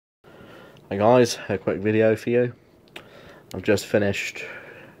Hi guys, a quick video for you. I've just finished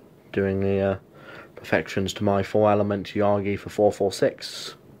doing the perfections to my 4-element Yagi for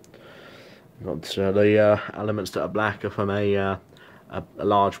 446. Got the elements that are black are from a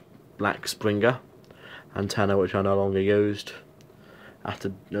large black Springer antenna which I no longer used.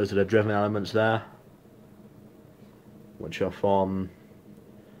 After those are the driven elements there, which are from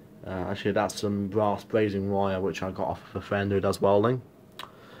actually that's some brass brazing wire which I got off of a friend who does welding.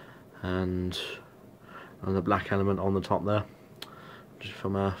 And the black element on the top there, just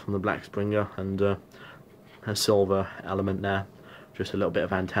from the black Springer, and a silver element there, just a little bit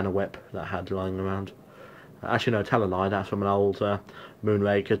of antenna whip that I had lying around. Actually no, Teleline, that's from an old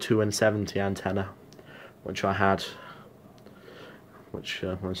Moonraker 2N70 antenna which I had, which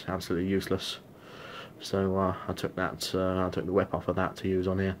was absolutely useless. So I took that, I took the whip off of that to use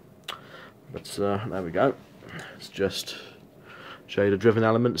on here. But there we go. It's just show you the driven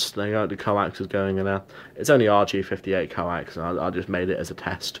elements. There you go, the coax is going in there. It's only RG58 coax, and I just made it as a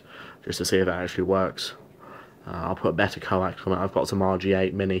test just to see if it actually works. I'll put a better coax on it. I've got some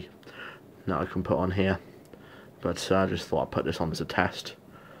RG8 mini that I can put on here, but I just thought I'd put this on as a test.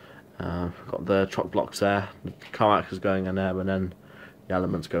 I've got the chock blocks there, the coax is going in there, and then the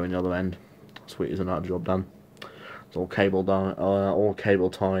elements go in the other end. Sweet as another job done. It's all cable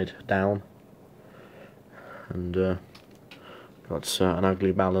tied down, and got an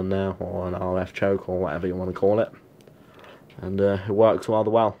ugly balun there, or an RF choke, or whatever you want to call it, and it works rather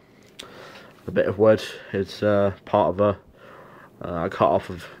well. The bit of wood is part of a cut off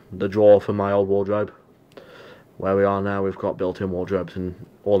of the drawer from my old wardrobe. Where we are now, we've got built-in wardrobes in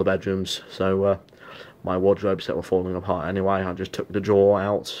all the bedrooms, so my wardrobes that were falling apart anyway, I just took the drawer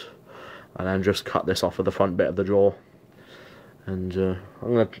out and then just cut this off of the front bit of the drawer, and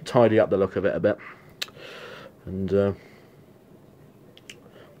I'm going to tidy up the look of it a bit. And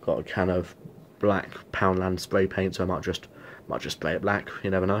got a can of black Poundland spray paint, so I might just spray it black.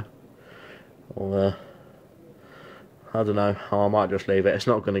 You never know. Or I don't know. I might just leave it. It's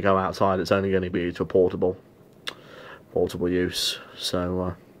not going to go outside. It's only going to be to portable use.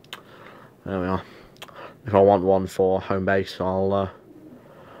 So there we are. If I want one for home base, I'll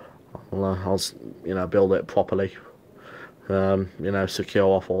you know, build it properly. You know, secure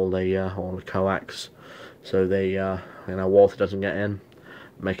off all the coax so the you know, water doesn't get in.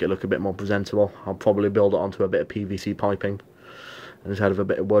 Make it look a bit more presentable. I'll probably build it onto a bit of PVC piping instead of a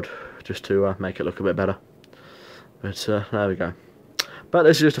bit of wood, just to make it look a bit better. But there we go. But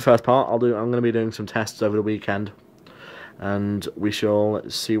this is just the first part. I'm going to be doing some tests over the weekend, and we shall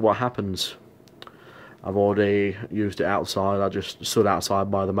see what happens. I've already used it outside. I just stood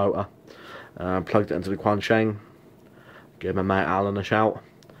outside by the motor, plugged it into the quad chain, gave my mate Alan a shout.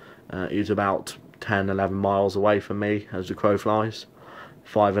 He's about 10-11 miles away from me as the crow flies.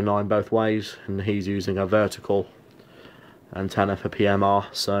 5 and 9 both ways, and he's using a vertical antenna for PMR,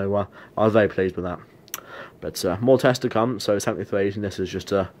 so I was very pleased with that. But more tests to come, so 73s, and this is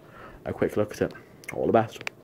just a quick look at it. All the best.